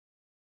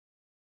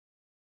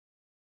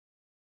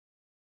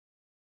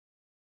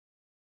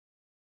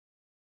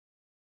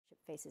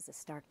faces a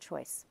stark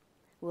choice.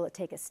 Will it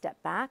take a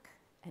step back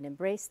and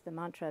embrace the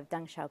mantra of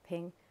Deng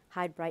Xiaoping,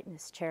 hide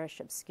brightness, cherish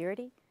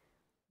obscurity?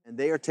 And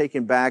they are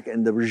taken back,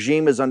 and the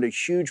regime is under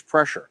huge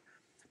pressure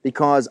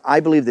because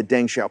I believe the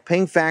Deng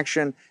Xiaoping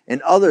faction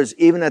and others,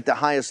 even at the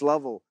highest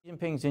level. Xi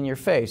Jinping's in your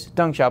face.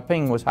 Deng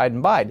Xiaoping was hide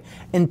and bide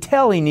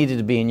until he needed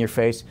to be in your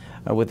face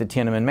with the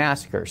Tiananmen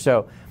massacre.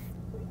 So,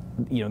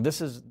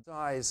 this is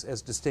size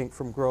as distinct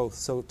from growth.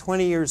 So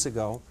 20 years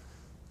ago,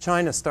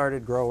 China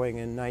started growing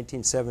in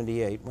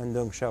 1978 when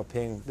Deng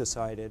Xiaoping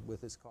decided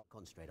with his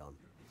concentrate on.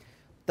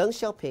 Deng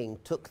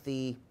Xiaoping took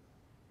the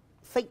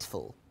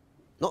fateful,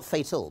 not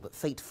fatal, but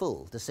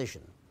fateful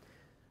decision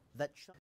that